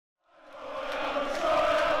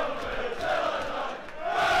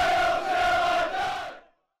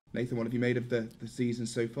Nathan, what have you made of the season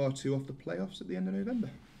so far? 2 off the playoffs at the end of November.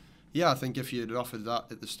 Yeah, I think if you'd offered that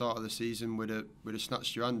at the start of the season, we'd have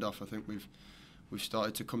snatched your hand off. I think we've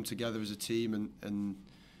started to come together as a team and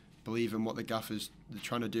believe in what the gaffers are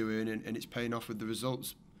trying to do, and it's paying off with the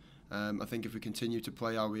results. I think if we continue to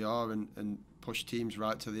play how we are and push teams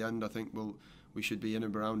right to the end, I think we should be in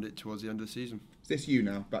and around it towards the end of the season. Is this you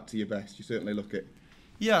now, back to your best? You certainly look it.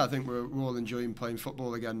 Yeah, I think we're all enjoying playing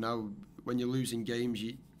football again now. When you're losing games,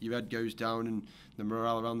 your head goes down and the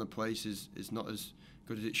morale around the place is not as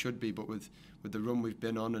good as it should be. But with the run we've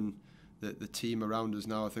been on and the team around us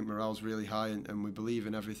now, I think morale's really high and we believe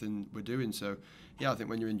in everything we're doing. So, yeah, I think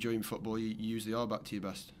when you're enjoying football, you usually are back to your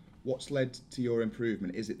best. What's led to your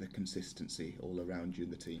improvement? Is it the consistency all around you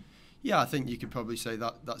and the team? Yeah, I think you could probably say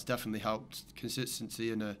that's definitely helped.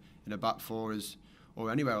 Consistency in a back four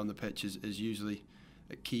or anywhere on the pitch is usually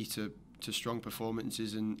a key to strong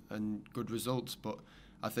performances and good results. But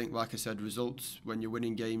I think, like I said, results, when you're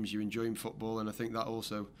winning games, you're enjoying football, and I think that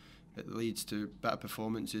also it leads to better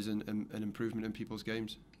performances and improvement in people's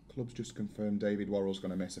games. Club's just confirmed David Worrell's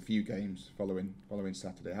going to miss a few games following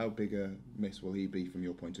Saturday. How big a miss will he be from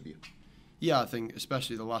your point of view? Yeah, I think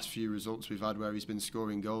especially the last few results we've had where he's been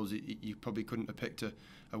scoring goals, you probably couldn't have picked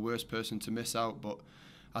a worse person to miss out. But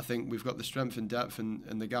I think we've got the strength and depth, and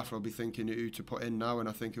the gaffer will be thinking who to put in now, and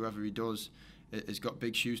I think whoever he does has got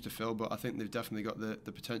big shoes to fill, but I think they've definitely got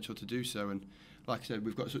the potential to do so. And like I said,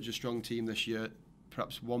 we've got such a strong team this year.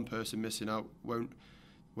 Perhaps one person missing out won't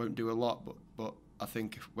do a lot, but I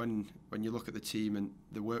think when you look at the team and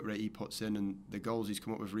the work rate he puts in and the goals he's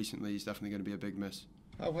come up with recently, he's definitely going to be a big miss.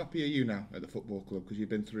 How happy are you now at the football club? Because you've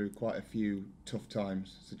been through quite a few tough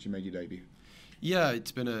times since you made your debut. Yeah,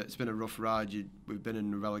 it's been a rough ride. We've been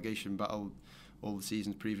in a relegation battle all the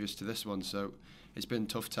seasons previous to this one, so it's been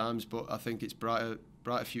tough times. But I think it's brighter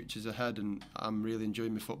futures ahead, and I'm really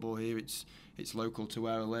enjoying my football here. It's local to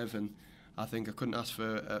where I live, and I think I couldn't ask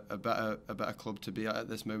for a better club to be at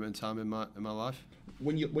this moment in time in my life.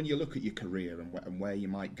 When you look at your career and where you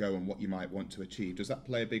might go and what you might want to achieve, does that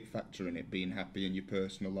play a big factor in it, being happy in your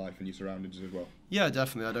personal life and your surroundings as well? Yeah,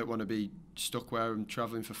 definitely. I don't want to be stuck where I'm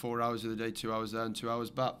travelling for 4 hours of the day, 2 hours there and 2 hours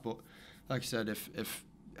back. But like I said, if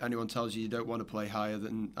anyone tells you don't want to play higher,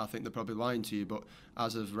 then I think they're probably lying to you. But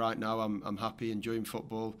as of right now, I'm happy, enjoying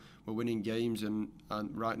football. We're winning games, and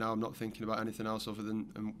right now I'm not thinking about anything else other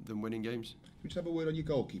than winning games. We just have a word on your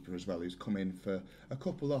goalkeeper as well, who's come in for a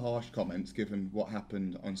couple of harsh comments given what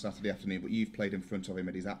happened on Saturday afternoon, but you've played in front of him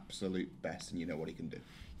at his absolute best and you know what he can do.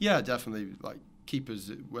 Yeah, definitely. Like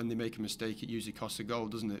keepers, when they make a mistake, it usually costs a goal,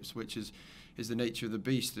 doesn't it? Which is the nature of the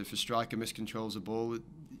beast. If a striker miscontrols a ball,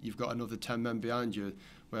 you've got another 10 men behind you,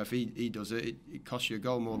 where if he does it, it costs you a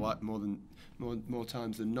goal more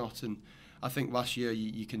times than not. And I think last year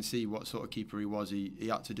you can see what sort of keeper he was. He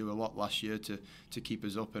had to do a lot last year to keep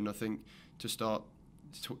us up, and I think to start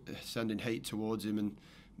sending hate towards him and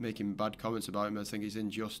making bad comments about him, I think is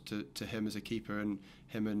unjust to him as a keeper and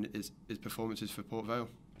him and his performances for Port Vale.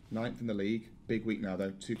 9th in the league, big week now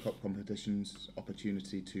though, 2 cup competitions,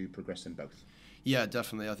 opportunity to progress in both. Yeah,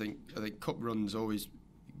 definitely. I think cup runs always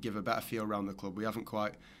give a better feel around the club. We haven't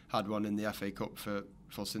quite had one in the FA Cup for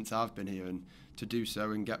since I've been here, and to do so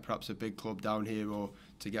and get perhaps a big club down here, or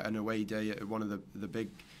to get an away day at one of the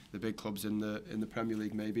big clubs in the Premier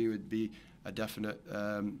League maybe, would be a definite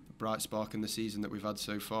bright spark in the season that we've had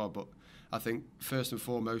so far. But I think first and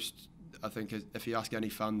foremost, I think if you ask any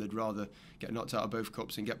fan, they'd rather get knocked out of both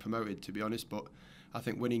cups and get promoted, to be honest. But I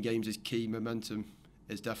think winning games is key. Momentum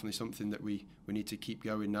is definitely something that we need to keep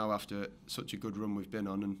going now after such a good run we've been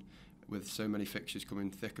on, and with so many fixtures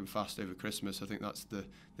coming thick and fast over Christmas, I think that's the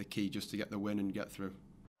key, just to get the win and get through.